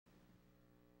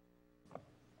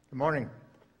Good morning.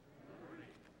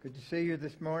 Good to see you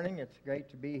this morning. It's great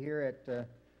to be here at,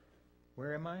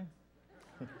 where am I?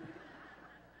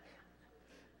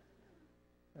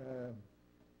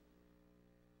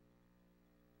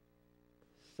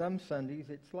 Some Sundays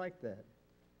it's like that.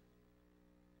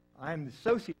 I'm the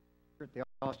associate at the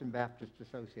Austin Baptist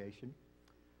Association.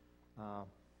 I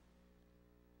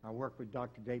work with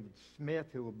Dr. David Smith,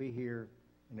 who will be here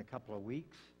in a couple of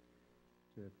weeks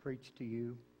to preach to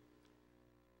you.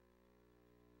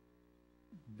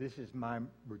 This is my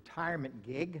retirement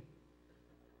gig.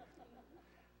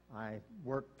 I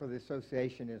work for the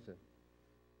association as a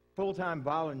full-time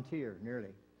volunteer,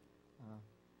 nearly.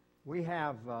 We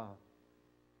have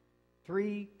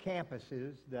 3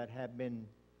 campuses that have been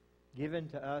given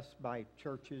to us by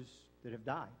churches that have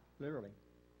died, literally.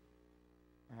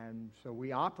 And so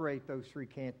we operate those 3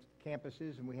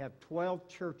 campuses, and we have 12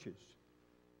 churches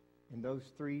in those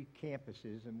 3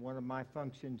 campuses. And one of my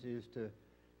functions is to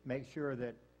make sure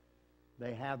that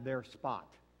they have their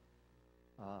spot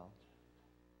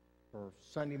for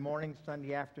Sunday morning,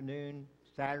 Sunday afternoon,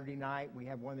 Saturday night. We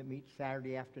have one that meets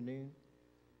Saturday afternoon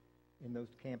in those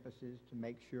campuses to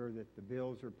make sure that the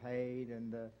bills are paid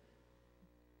and the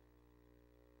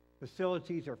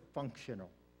facilities are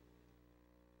functional.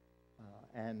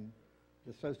 And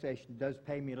the association does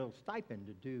pay me a little stipend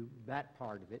to do that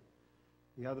part of it.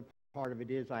 The other part of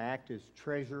it is I act as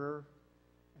treasurer,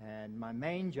 and my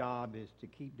main job is to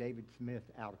keep David Smith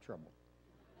out of trouble.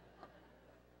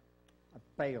 I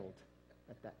failed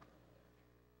at that.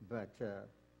 But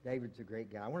David's a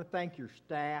great guy. I want to thank your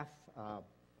staff.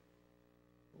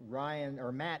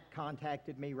 Matt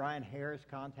contacted me. Ryan Harris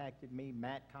contacted me.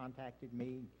 Matt contacted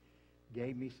me,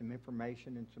 gave me some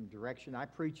information and some direction. I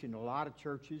preach in a lot of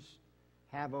churches,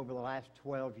 have over the last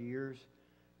 12 years.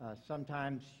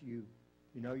 Sometimes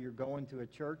you're going to a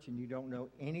church and you don't know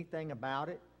anything about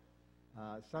it.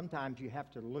 Sometimes you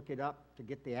have to look it up to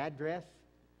get the address.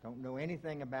 Don't know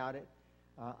anything about it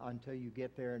until you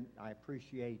get there. And I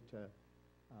appreciate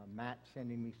Matt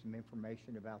sending me some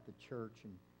information about the church,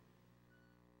 and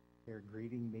they're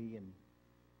greeting me, and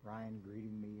Ryan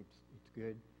greeting me. It's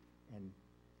good. And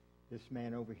this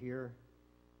man over here,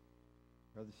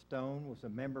 Brother Stone, was a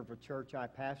member of a church I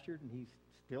pastored, and he's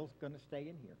still going to stay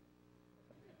in here.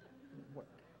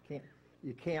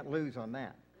 You can't lose on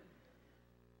that.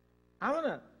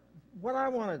 What I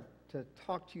wanted to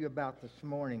talk to you about this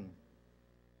morning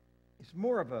is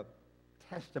more of a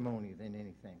testimony than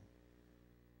anything.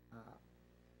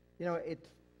 It's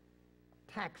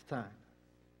tax time.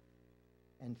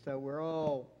 And so we're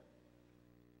all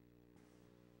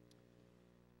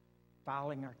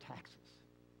filing our taxes.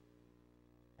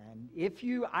 And if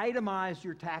you itemize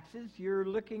your taxes, you're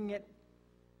looking at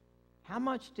how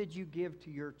much did you give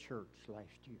to your church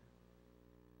last year?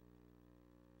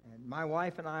 And my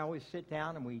wife and I always sit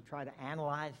down and we try to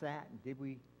analyze that. And did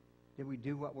we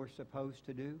do what we're supposed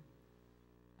to do?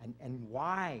 And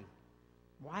why?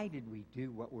 Why did we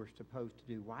do what we're supposed to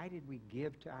do? Why did we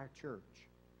give to our church?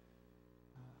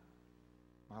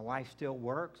 My wife still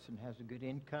works and has a good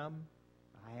income.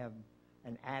 I have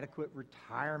an adequate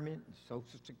retirement and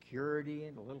Social Security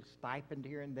and a little stipend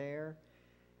here and there.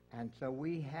 And so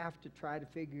we have to try to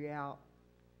figure out,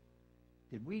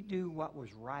 did we do what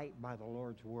was right by the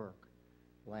Lord's work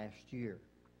last year?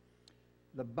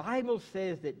 The Bible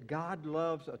says that God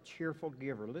loves a cheerful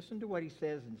giver. Listen to what he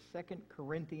says in 2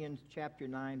 Corinthians chapter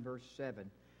 9, verse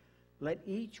 7. Let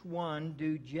each one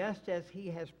do just as he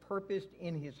has purposed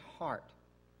in his heart,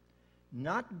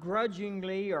 not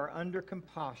grudgingly or under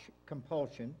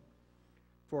compulsion,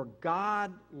 for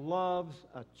God loves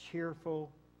a cheerful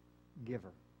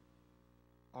giver.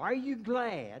 Are you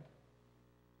glad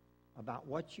about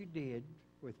what you did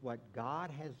with what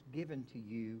God has given to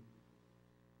you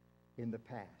in the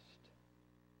past?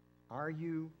 Are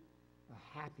you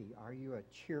happy? Are you a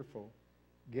cheerful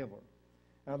giver?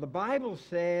 Now, the Bible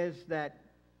says that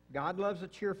God loves a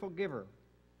cheerful giver.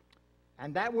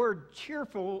 And that word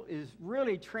cheerful is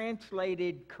really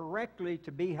translated correctly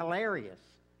to be hilarious.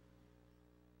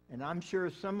 And I'm sure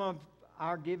some of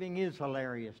our giving is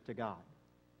hilarious to God.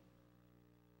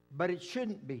 But it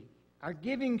shouldn't be. Our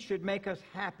giving should make us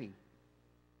happy.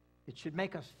 It should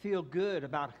make us feel good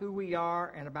about who we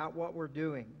are and about what we're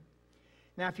doing.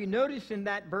 Now, if you notice in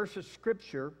that verse of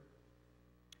Scripture,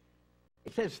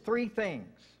 it says 3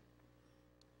 things.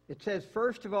 It says,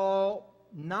 first of all,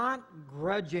 not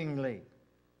grudgingly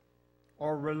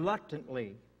or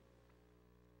reluctantly,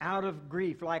 out of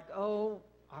grief, like, oh,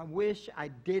 I wish I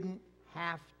didn't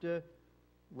have to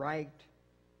write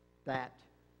that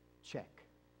check.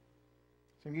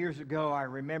 Some years ago, I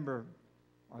remember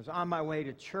I was on my way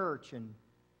to church, and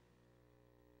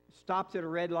stopped at a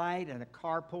red light, and a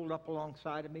car pulled up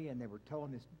alongside of me, and they were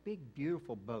towing this big,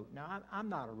 beautiful boat. Now, I'm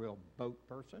not a real boat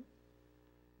person,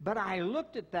 but I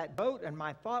looked at that boat, and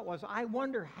my thought was, I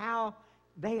wonder how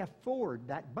they afford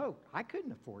that boat. I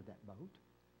couldn't afford that boat.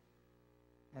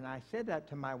 And I said that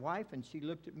to my wife, and she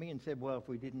looked at me and said, well, if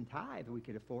we didn't tithe, we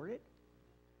could afford it.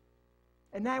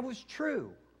 And that was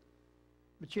true.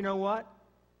 But you know what?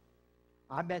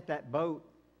 I bet that boat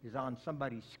is on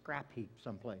somebody's scrap heap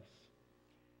someplace.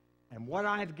 And what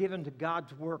I've given to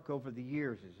God's work over the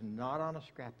years is not on a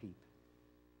scrap heap.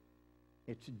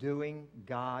 It's doing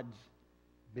God's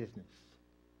business,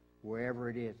 wherever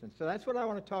it is. And so that's what I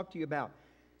want to talk to you about.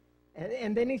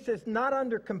 And then he says, not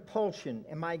under compulsion.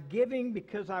 Am I giving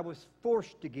because I was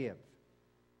forced to give?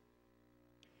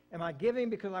 Am I giving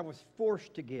because I was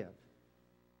forced to give?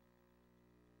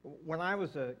 When I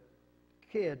was a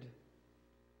kid,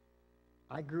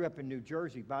 I grew up in New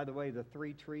Jersey. By the way, the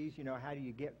 3 trees, you know, how do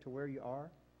you get to where you are?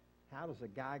 How does a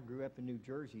guy grew up in New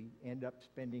Jersey end up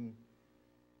spending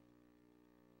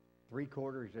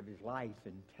 3/4 of his life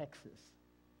in Texas?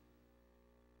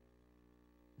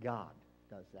 God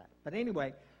does that. But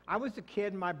anyway, I was a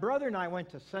kid. My brother and I went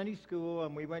to Sunday school,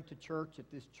 and we went to church at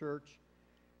this church.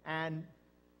 And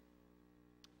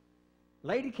a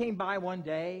lady came by one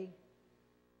day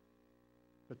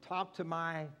to talk to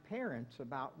my parents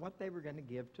about what they were going to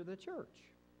give to the church.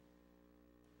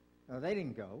 Now, they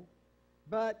didn't go,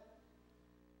 but,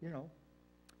 you know.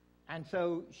 And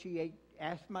so she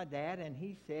asked my dad, and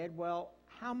he said, well,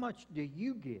 how much do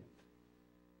you give?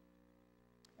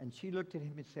 And she looked at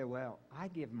him and said, well, I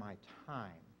give my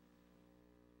time.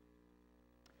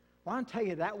 Well, I'll tell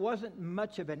you, that wasn't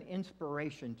much of an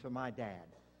inspiration to my dad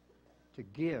to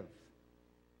give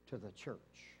to the church.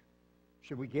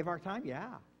 Should we give our time?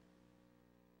 Yeah.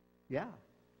 Yeah.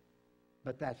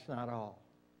 But that's not all.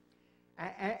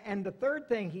 And the third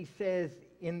thing he says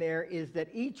in there is that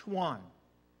each one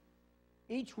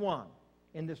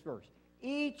in this verse,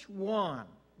 each one,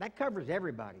 that covers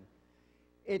everybody.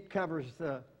 It covers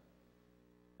the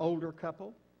older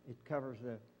couple. It covers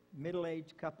the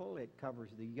middle-aged couple. It covers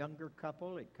the younger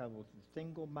couple. It covers the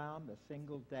single mom, the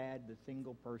single dad, the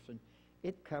single person.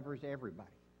 It covers everybody.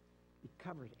 It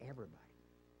covers everybody.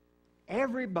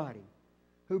 Everybody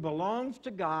who belongs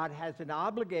to God has an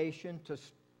obligation to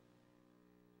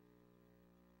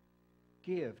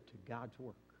give to God's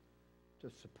work, to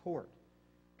support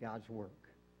God's work.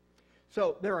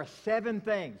 So there are 7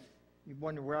 things. You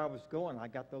wonder where I was going. I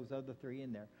got those other 3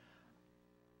 in there.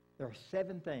 There are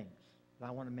 7 things that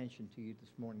I want to mention to you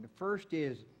this morning. The first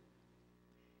is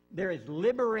there is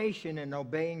liberation in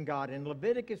obeying God. In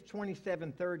Leviticus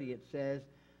 27:30 it says,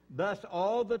 thus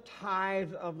all the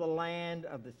tithes of the land,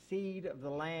 of the seed of the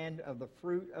land, of the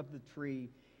fruit of the tree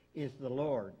is the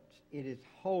Lord's. It is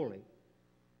holy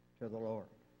to the Lord.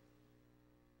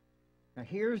 Now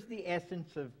here's the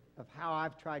essence of how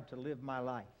I've tried to live my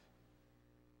life.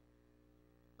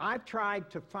 I've tried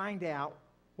to find out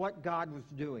what God was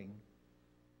doing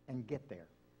and get there.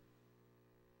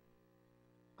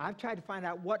 I've tried to find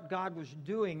out what God was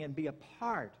doing and be a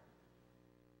part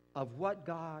of what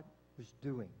God was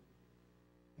doing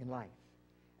in life.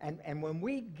 And when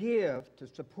we give to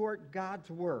support God's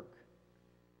work,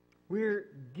 we're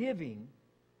giving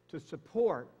to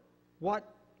support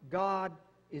what God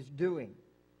is doing.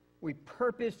 We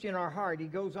purposed in our heart. He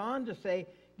goes on to say,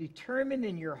 determined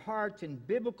in your hearts. In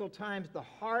biblical times, the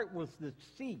heart was the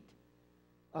seat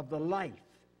of the life.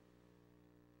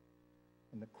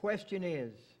 And the question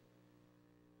is,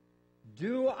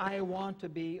 do I want to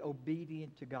be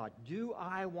obedient to God? Do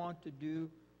I want to do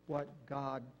what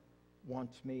God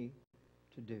wants me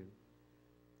to do?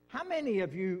 How many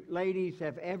of you ladies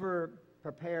have ever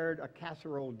prepared a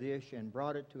casserole dish and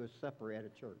brought it to a supper at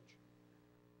a church?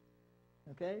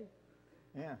 Okay?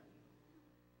 Yeah.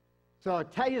 So I'll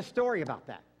tell you a story about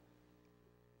that.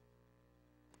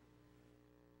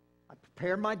 I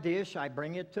prepare my dish. I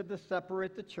bring it to the supper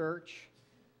at the church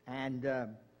and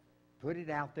put it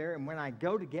out there. And when I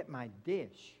go to get my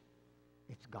dish,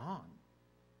 it's gone.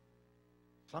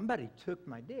 Somebody took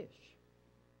my dish.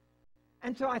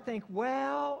 And so I think,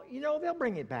 well, you know, they'll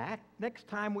bring it back. Next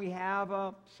time we have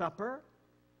a supper,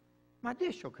 my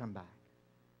dish will come back.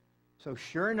 So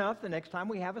sure enough, the next time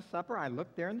we have a supper, I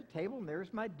look there on the table, and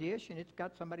there's my dish, and it's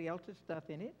got somebody else's stuff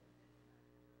in it.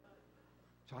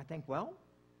 So I think, well,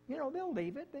 you know, they'll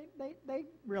leave it. They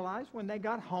realized when they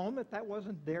got home that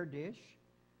wasn't their dish.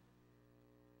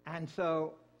 And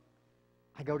so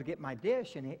I go to get my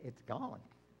dish, and it's gone.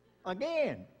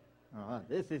 Again.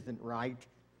 This isn't right.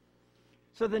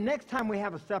 So the next time we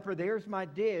have a supper, there's my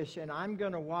dish, and I'm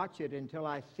going to watch it until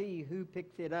I see who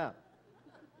picks it up.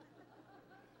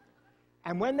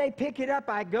 And when they pick it up,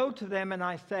 I go to them and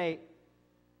I say,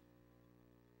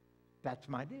 that's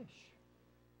my dish.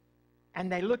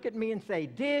 And they look at me and say,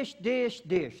 dish, dish,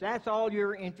 dish. That's all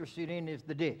you're interested in is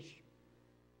the dish.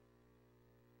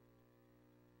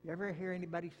 You ever hear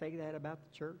anybody say that about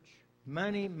the church?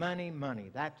 Money, money, money.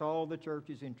 That's all the church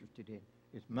is interested in,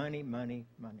 is money, money,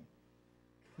 money.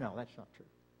 No, that's not true.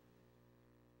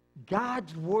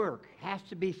 God's work has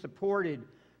to be supported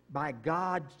by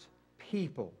God's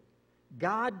people.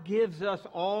 God gives us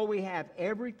all we have,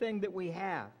 everything that we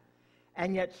have.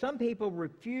 And yet some people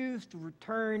refuse to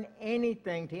return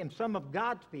anything to Him. Some of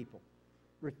God's people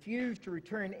refuse to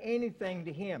return anything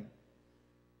to Him.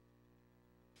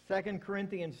 2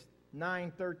 Corinthians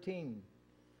 9:13.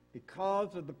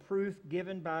 Because of the proof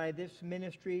given by this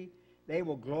ministry, they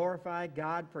will glorify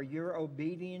God for your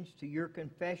obedience to your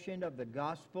confession of the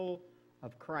gospel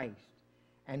of Christ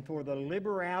and for the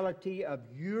liberality of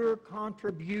your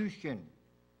contribution.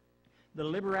 The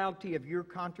liberality of your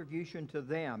contribution to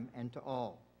them and to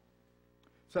all.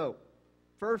 So,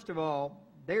 first of all,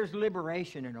 there's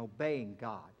liberation in obeying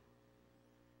God.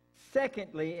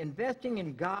 Secondly, investing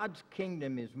in God's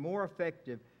kingdom is more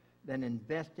effective than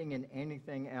investing in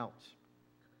anything else.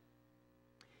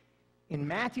 In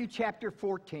Matthew chapter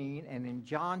 14 and in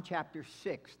John chapter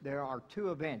 6, there are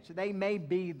two events. They may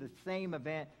be the same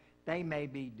event. They may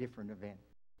be different events.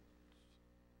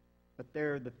 But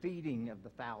they're the feeding of the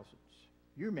thousands.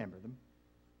 You remember them.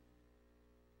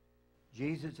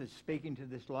 Jesus is speaking to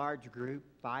this large group,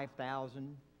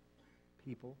 5,000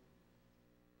 people.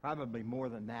 Probably more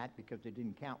than that because they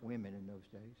didn't count women in those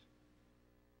days.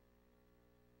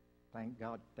 Thank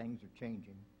God things are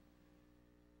changing.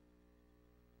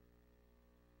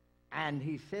 And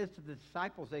he says to the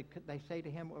disciples, they say to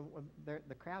him, well,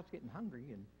 the crowd's getting hungry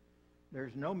and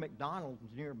there's no McDonald's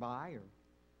nearby or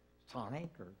Sonic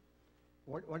or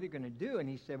what are you going to do? And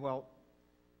he said, well,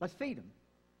 let's feed them.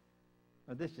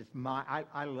 Now, this is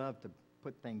I love to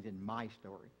put things in my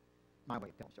story, my way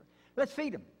of telling story. Let's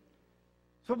feed them.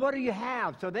 So what do you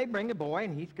have? So they bring a boy,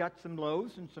 and he's got some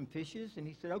loaves and some fishes, and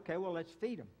he said, okay, well, let's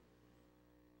feed them.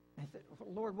 And I said, well,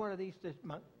 Lord, what are these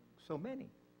so many?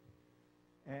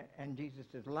 And Jesus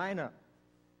says, line up.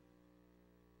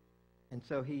 And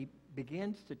so he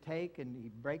begins to take, and he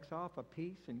breaks off a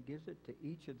piece and gives it to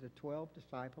each of the 12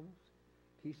 disciples,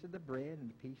 a piece of the bread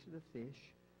and a piece of the fish.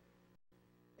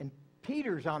 And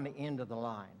Peter's on the end of the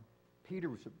line. Peter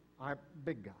was a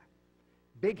big guy.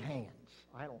 Big hands.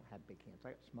 I don't have big hands. I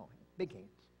got small hands. Big hands.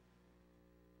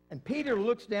 And Peter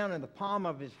looks down in the palm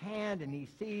of his hand, and he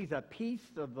sees a piece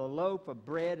of the loaf of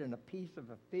bread and a piece of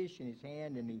a fish in his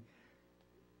hand,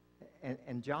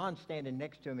 and John's standing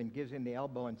next to him and gives him the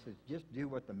elbow and says, just do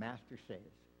what the master says.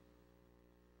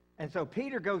 And so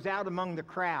Peter goes out among the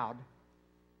crowd.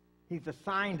 He's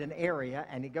assigned an area,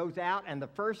 and he goes out, and the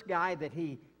first guy that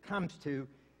he comes to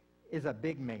is a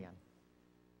big man.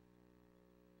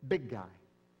 Big guy.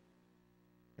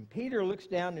 And Peter looks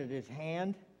down at his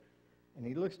hand, and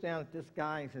he looks down at this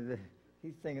guy and says,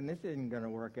 he's thinking, this isn't going to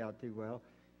work out too well.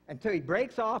 And so he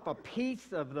breaks off a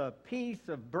piece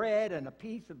of bread and a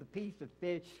piece of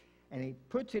fish, and he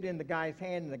puts it in the guy's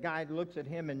hand, and the guy looks at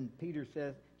him, and Peter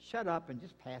says, shut up and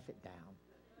just pass it down.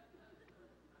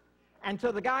 And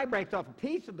so the guy breaks off a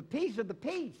piece of the piece of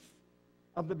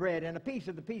the bread and a piece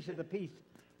of the piece of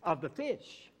the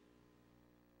fish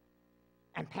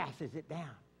and passes it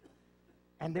down.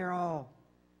 And they're all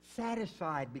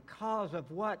satisfied because of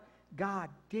what God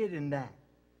did in that.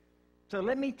 So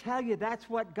let me tell you, that's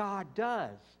what God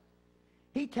does.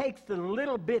 He takes the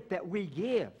little bit that we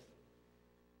give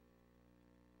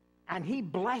and He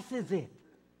blesses it.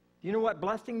 You know what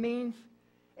blessing means?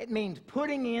 It means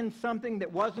putting in something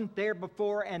that wasn't there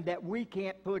before and that we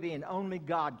can't put in. Only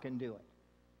God can do it.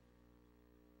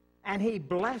 And He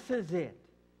blesses it.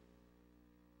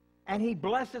 And He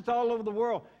blesses all over the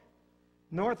world.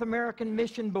 North American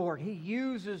Mission Board. He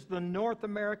uses the North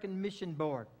American Mission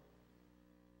Board.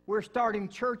 We're starting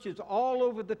churches all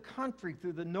over the country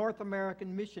through the North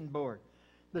American Mission Board.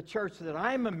 The church that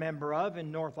I'm a member of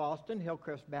in North Austin,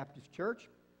 Hillcrest Baptist Church,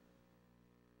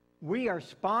 we are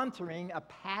sponsoring a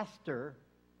pastor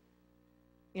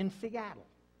in Seattle,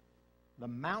 the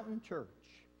Mountain Church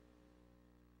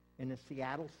in a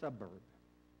Seattle suburb.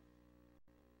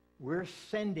 We're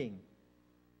sending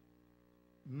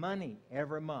money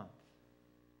every month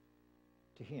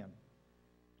to him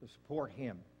to support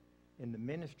him in the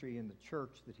ministry in the church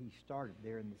that he started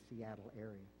there in the Seattle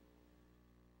area.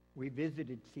 We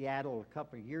visited Seattle a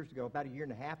couple of years ago, about a year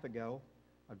and a half ago.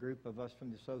 A group of us from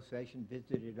the association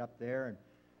visited up there and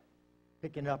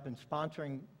picking up and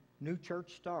sponsoring new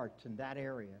church starts in that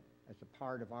area as a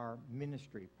part of our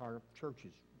ministry, part of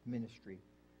church's ministry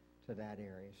to that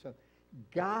area. So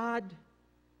God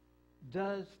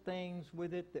does things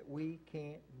with it that we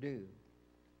can't do.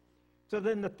 So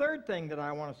then the third thing that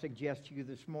I want to suggest to you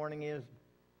this morning is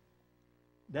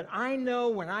that I know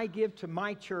when I give to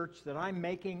my church that I'm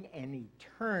making an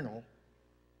eternal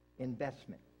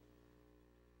investment.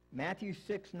 Matthew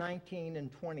 6:19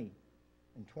 and 20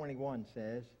 and 21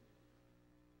 says,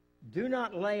 "Do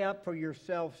not lay up for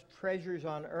yourselves treasures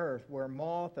on earth where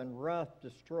moth and rust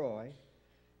destroy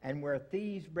and where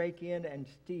thieves break in and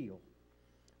steal.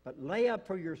 But lay up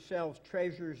for yourselves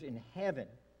treasures in heaven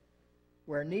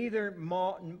where neither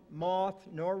moth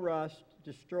nor rust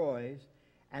destroys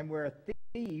and where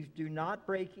thieves do not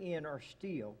break in or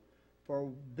steal.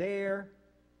 For there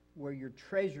where your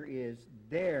treasure is,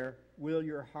 there will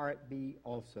your heart be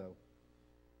also."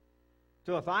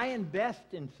 So if I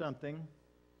invest in something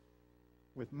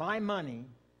with my money,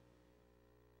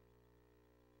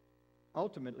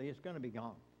 ultimately it's going to be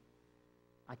gone.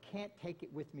 I can't take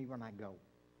it with me when I go.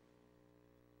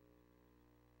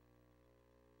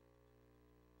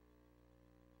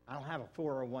 I don't have a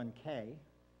 401k,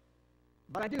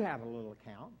 but I do have a little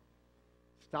account.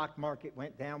 Stock market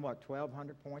went down,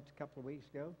 1,200 points a couple of weeks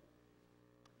ago.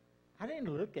 I didn't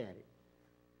look at it.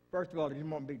 First of all, I didn't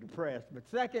want to be depressed. But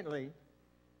secondly,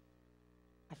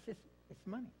 I said, it's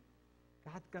money.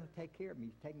 God's going to take care of me.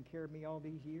 He's taken care of me all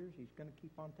these years. He's going to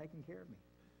keep on taking care of me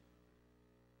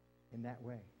in that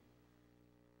way.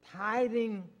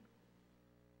 Tithing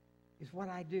is what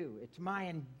I do. It's my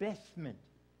investment.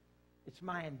 It's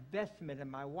my investment and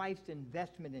my wife's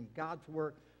investment in God's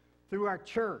work through our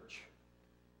church.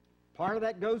 Part of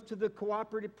that goes to the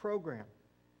cooperative program.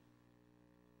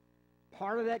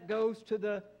 Part of that goes to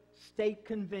the state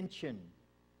convention.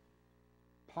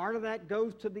 Part of that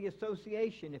goes to the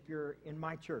association if you're in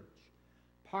my church.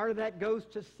 Part of that goes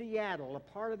to Seattle. A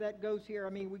part of that goes here. I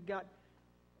mean,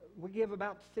 we give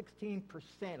about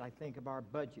 16%, I think, of our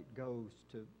budget goes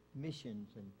to missions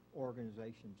and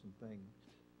organizations and things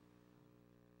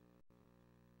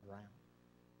around.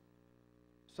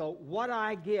 So what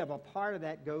I give, a part of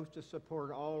that goes to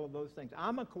support all of those things.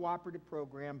 I'm a cooperative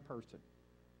program person,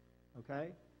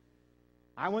 okay?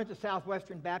 I went to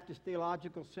Southwestern Baptist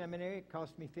Theological Seminary. It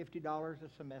cost me $50 a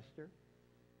semester.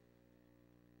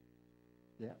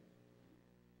 Yeah.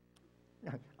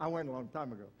 I went a long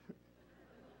time ago.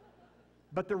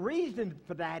 But the reason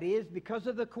for that is because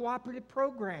of the cooperative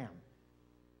program.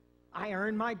 I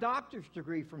earned my doctor's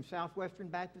degree from Southwestern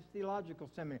Baptist Theological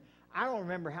Seminary. I don't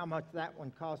remember how much that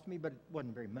one cost me, but it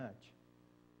wasn't very much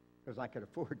because I could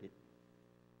afford it.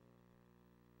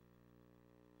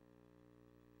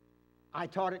 I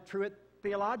taught at Truett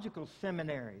Theological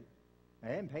Seminary. They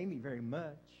didn't pay me very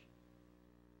much.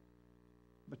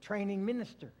 But training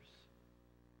ministers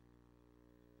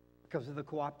because of the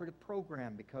cooperative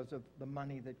program, because of the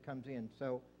money that comes in.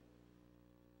 So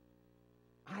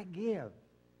I give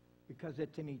because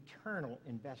it's an eternal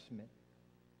investment.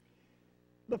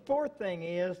 The fourth thing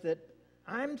is that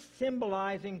I'm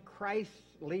symbolizing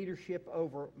Christ's leadership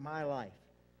over my life.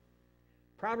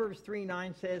 Proverbs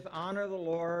 3:9 says, "Honor the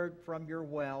Lord from your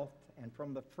wealth and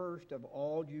from the first of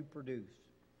all you produce."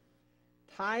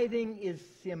 Tithing is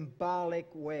a symbolic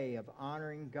way of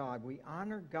honoring God. We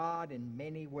honor God in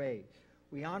many ways.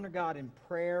 We honor God in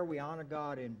prayer. We honor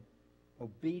God in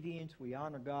obedience. We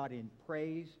honor God in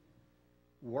praise.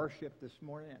 Worship this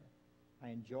morning. I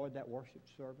enjoyed that worship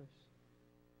service.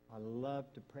 I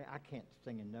love to pray. I can't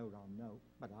sing a note on note,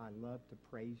 but I love to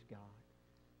praise God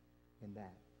in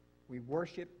that. We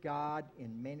worship God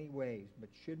in many ways, but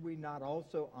should we not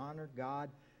also honor God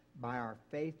by our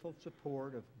faithful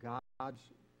support of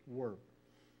God's work?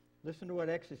 Listen to what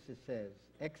Exodus says.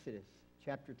 Exodus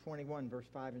chapter 21, verse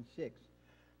 5 and 6.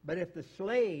 "But if the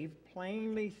slave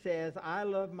plainly says, 'I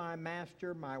love my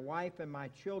master, my wife, and my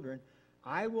children,'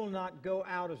 I will not go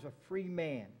out as a free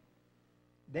man.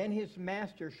 Then his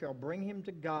master shall bring him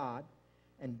to God,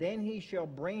 and then he shall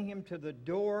bring him to the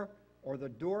door or the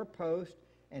doorpost,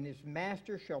 and his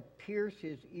master shall pierce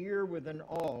his ear with an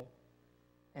awl,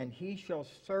 and he shall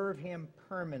serve him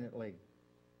permanently."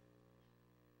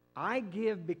 I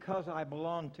give because I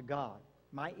belong to God.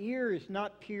 My ear is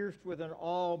not pierced with an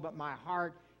awl, but my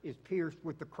heart is pierced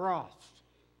with the cross.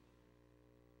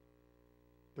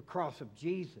 The cross of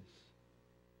Jesus.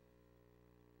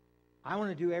 I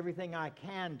want to do everything I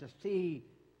can to see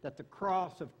that the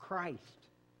cross of Christ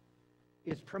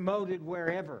is promoted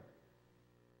wherever.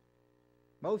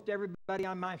 Most everybody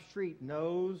on my street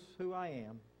knows who I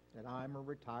am, that I'm a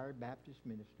retired Baptist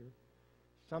minister.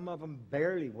 Some of them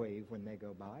barely wave when they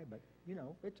go by, but,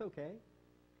 it's okay.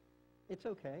 It's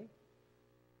okay.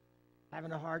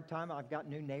 having a hard time. I've got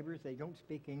new neighbors. They don't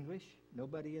speak English.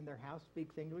 Nobody in their house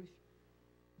speaks English.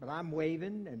 But I'm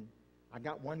waving, and I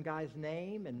got one guy's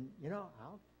name, and,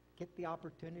 I'll get the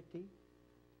opportunity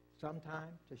sometime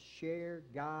to share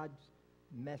God's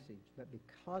message. But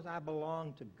because I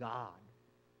belong to God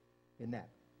in that.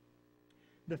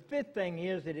 The fifth thing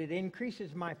is that it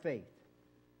increases my faith.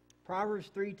 Proverbs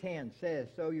 3:10 says,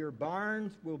 "So your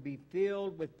barns will be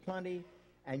filled with plenty,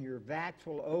 and your vats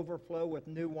will overflow with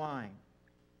new wine."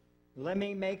 Let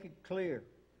me make it clear.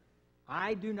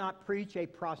 I do not preach a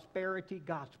prosperity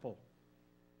gospel.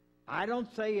 I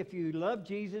don't say if you love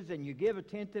Jesus and you give a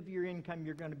tenth of your income,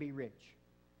 you're going to be rich.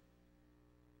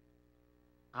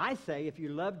 I say if you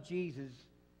love Jesus,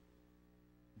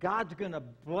 God's going to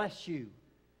bless you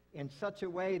in such a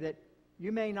way that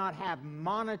you may not have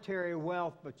monetary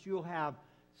wealth, but you'll have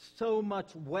so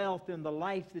much wealth in the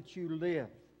life that you live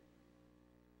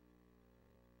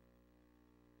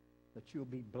that you'll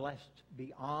be blessed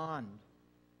beyond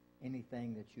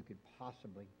anything that you could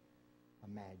possibly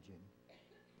imagine.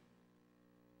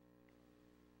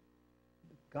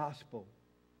 The gospel.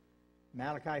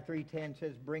 Malachi 3:10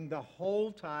 says, "Bring the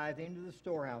whole tithe into the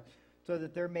storehouse, so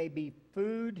that there may be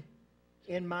food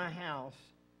in my house,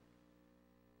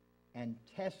 and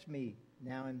test me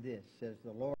now in this, says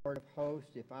the Lord of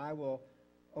hosts, if I will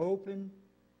open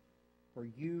for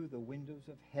you the windows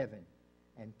of heaven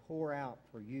and pour out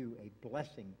for you a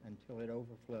blessing until it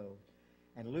overflows."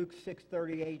 And Luke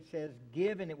 6:38 says,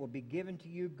 "Give, and it will be given to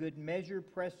you, good measure,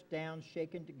 pressed down,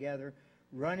 shaken together,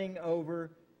 running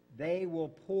over, they will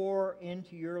pour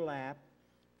into your lap,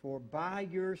 for by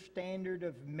your standard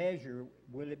of measure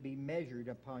will it be measured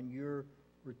upon your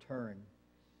return."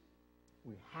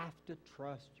 We have to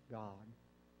trust God.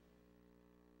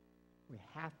 We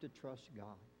have to trust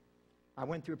God. I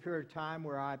went through a period of time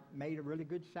where I made a really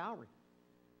good salary.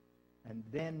 And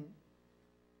then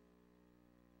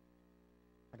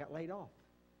I got laid off.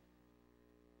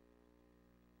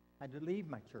 I had to leave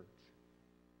my church.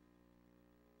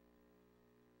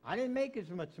 I didn't make as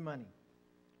much money.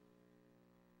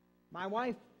 My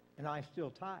wife and I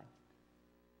still tithe.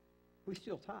 We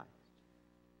still tithe.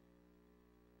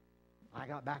 I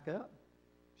got back up.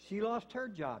 She lost her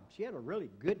job. She had a really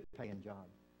good paying job.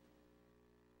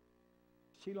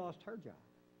 She lost her job.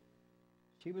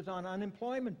 She was on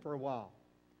unemployment for a while.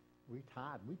 We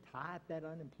tithed. We tithed that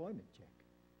unemployment check.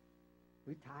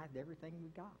 We tithed everything we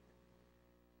got.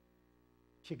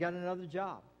 She got another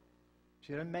job.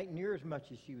 She didn't make near as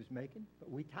much as she was making, but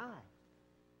we tithe.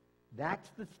 That's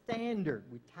the standard.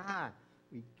 We tithe.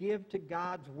 We give to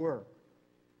God's work.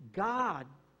 God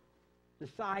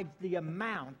decides the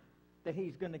amount that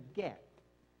He's going to get.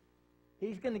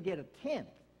 He's going to get a tenth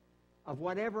of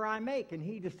whatever I make, and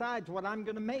He decides what I'm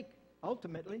going to make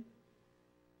ultimately.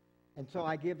 And so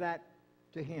I give that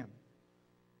to Him.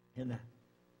 And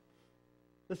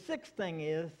the sixth thing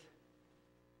is,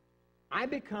 I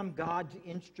become God's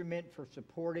instrument for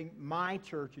supporting my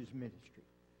church's ministry.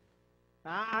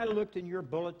 I looked in your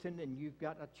bulletin, and you've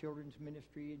got a children's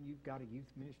ministry, and you've got a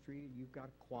youth ministry, and you've got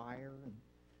a choir. And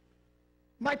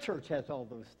my church has all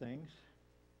those things.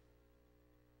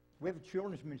 We have a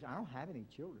children's ministry. I don't have any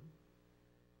children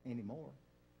anymore.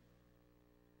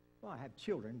 Well, I have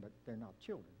children, but they're not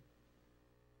children.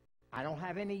 I don't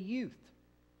have any youth.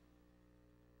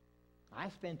 I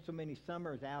spent so many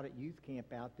summers out at youth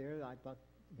camp out there that I thought,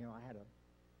 I had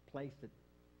a place that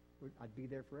I'd be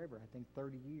there forever. I think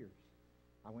 30 years.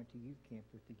 I went to youth camp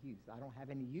with the youth. I don't have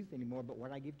any youth anymore, but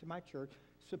what I give to my church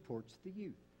supports the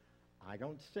youth. I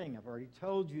don't sing. I've already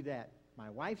told you that. My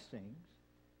wife sings,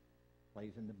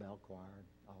 plays in the bell choir,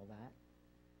 all that.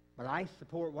 But I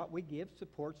support what we give,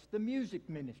 supports the music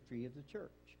ministry of the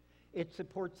church. It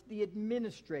supports the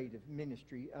administrative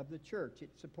ministry of the church.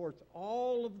 It supports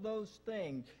all of those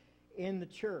things in the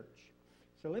church.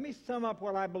 So let me sum up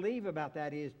what I believe about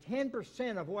that is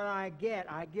 10% of what I get,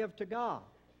 I give to God.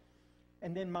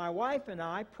 And then my wife and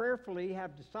I prayerfully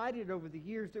have decided over the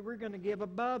years that we're going to give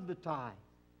above the tithe.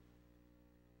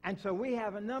 And so we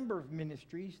have a number of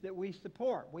ministries that we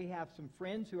support. We have some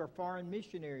friends who are foreign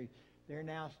missionaries. They're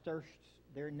now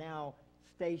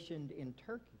stationed in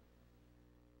Turkey.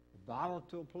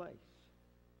 Volatile place.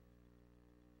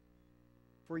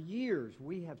 For years,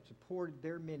 we have supported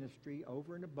their ministry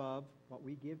over and above what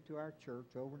we give to our church,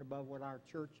 over and above what our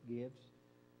church gives.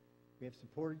 We have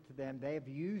supported to them. They have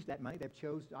used that money. They've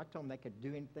chosen. I told them they could do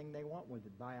anything they want with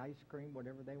it, buy ice cream,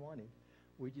 whatever they wanted.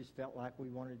 We just felt like we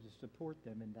wanted to support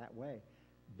them in that way.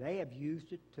 They have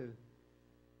used it to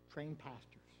train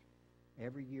pastors.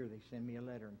 Every year they send me a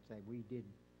letter and say, we did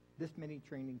this many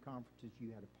training conferences.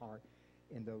 You had a part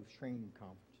in those training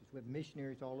conferences. We have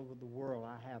missionaries all over the world.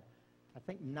 I have, I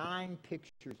think, 9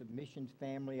 pictures of missions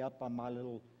family up on my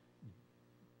little,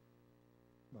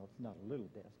 well, it's not a little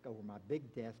desk, over my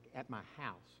big desk at my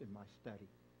house in my study,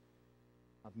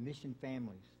 of mission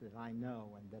families that I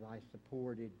know and that I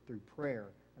supported through prayer.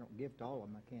 I don't give to all of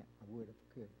them. I can't. I would if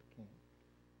I could, but can't.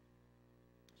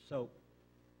 So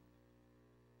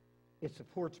it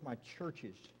supports my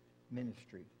church's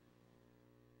ministry.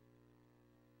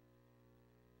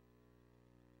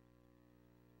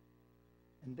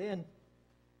 And then,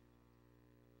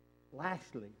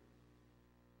 lastly,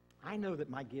 I know that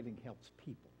my giving helps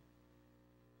people.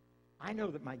 I know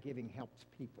that my giving helps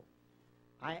people.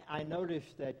 I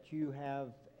noticed that you have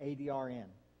ADRN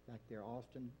back there,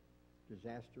 Austin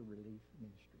Disaster Relief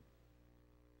Ministry.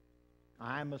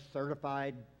 I'm a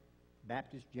certified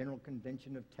Baptist General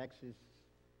Convention of Texas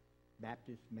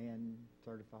Baptist man,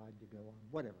 certified to go on,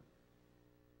 whatever.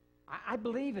 I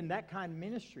believe in that kind of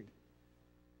ministry.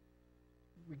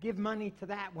 We give money to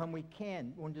that when we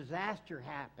can. When disaster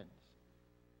happens,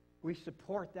 we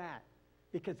support that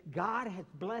because God has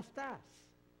blessed us.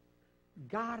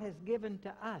 God has given to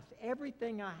us.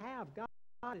 Everything I have, God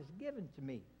has given to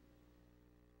me.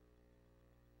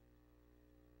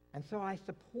 And so I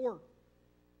support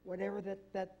whatever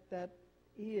that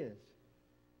is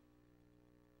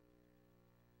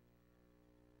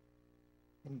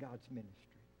in God's ministry.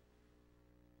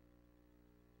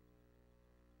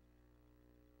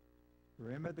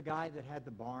 Remember the guy that had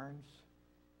the barns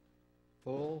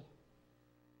full,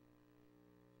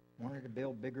 wanted to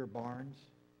build bigger barns?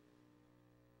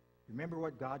 Remember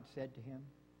what God said to him?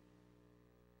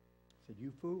 He said,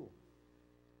 "You fool,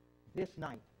 this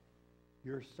night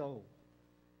your soul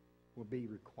will be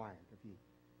required of you."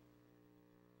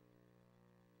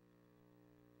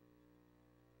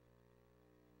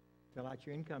 Fill out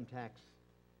your income tax.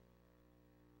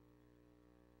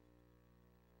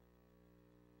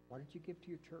 Why did you give to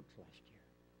your church last year?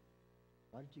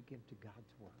 Why did you give to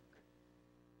God's work?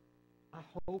 I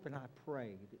hope and I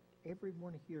pray that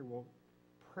everyone here will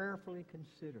prayerfully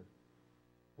consider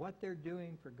what they're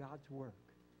doing for God's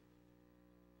work.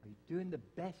 Are you doing the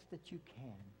best that you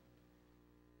can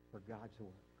for God's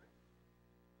work?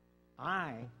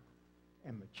 I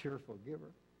am a cheerful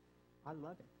giver. I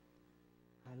love it.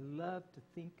 I love to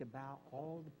think about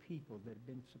all the people that have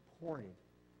been supported.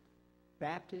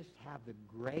 Baptists have the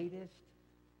greatest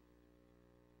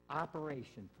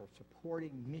operation for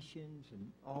supporting missions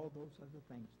and all those other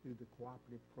things through the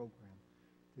cooperative program,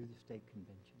 through the state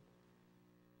convention.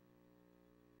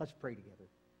 Let's pray together.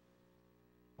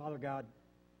 Father God,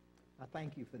 I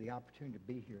thank you for the opportunity to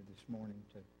be here this morning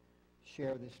to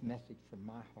share this message from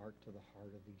my heart to the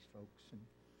heart of these folks. And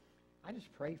I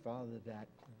just pray, Father, that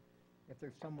if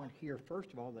there's someone here,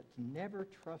 first of all, that's never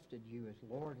trusted you as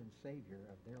Lord and Savior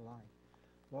of their life,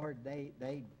 Lord, they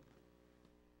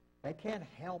can't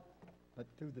help but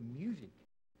through the music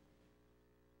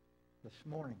this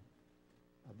morning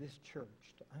of this church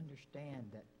to understand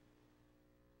that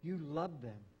you love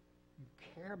them, you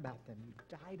care about them, you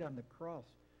died on the cross.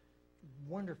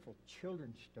 Wonderful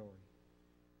children's story.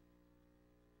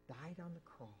 Died on the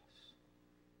cross,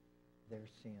 their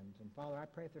sins. And Father, I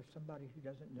pray if there's somebody who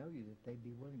doesn't know you, that they'd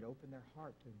be willing to open their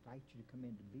heart to invite you to come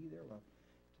in to be their love,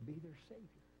 to be their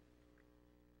Savior.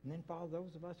 And then, Father,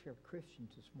 those of us who are Christians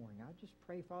this morning, I just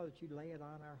pray, Father, that you lay it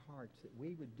on our hearts, that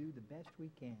we would do the best we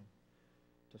can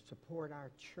to support our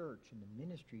church and the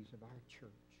ministries of our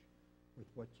church with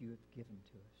what you have given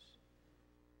to us.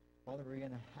 Father, we're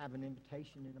going to have an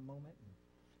invitation in a moment. And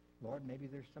Lord, maybe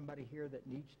there's somebody here that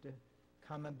needs to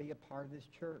come and be a part of this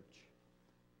church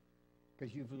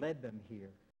because you've led them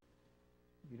here.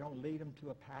 You don't lead them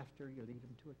to a pastor, you lead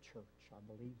them to a church. I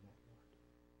believe that, Lord.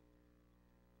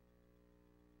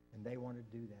 And they want to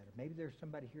do that. Or maybe there's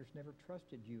somebody here who's never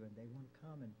trusted you and they want to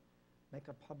come and make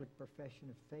a public profession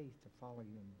of faith to follow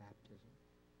you in baptism.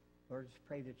 Lord, just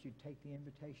pray that you'd take the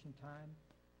invitation time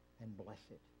and bless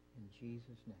it. In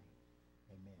Jesus' name,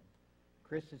 amen.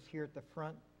 Chris is here at the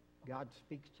front. God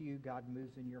speaks to you. God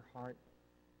moves in your heart.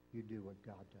 You do what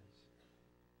God does.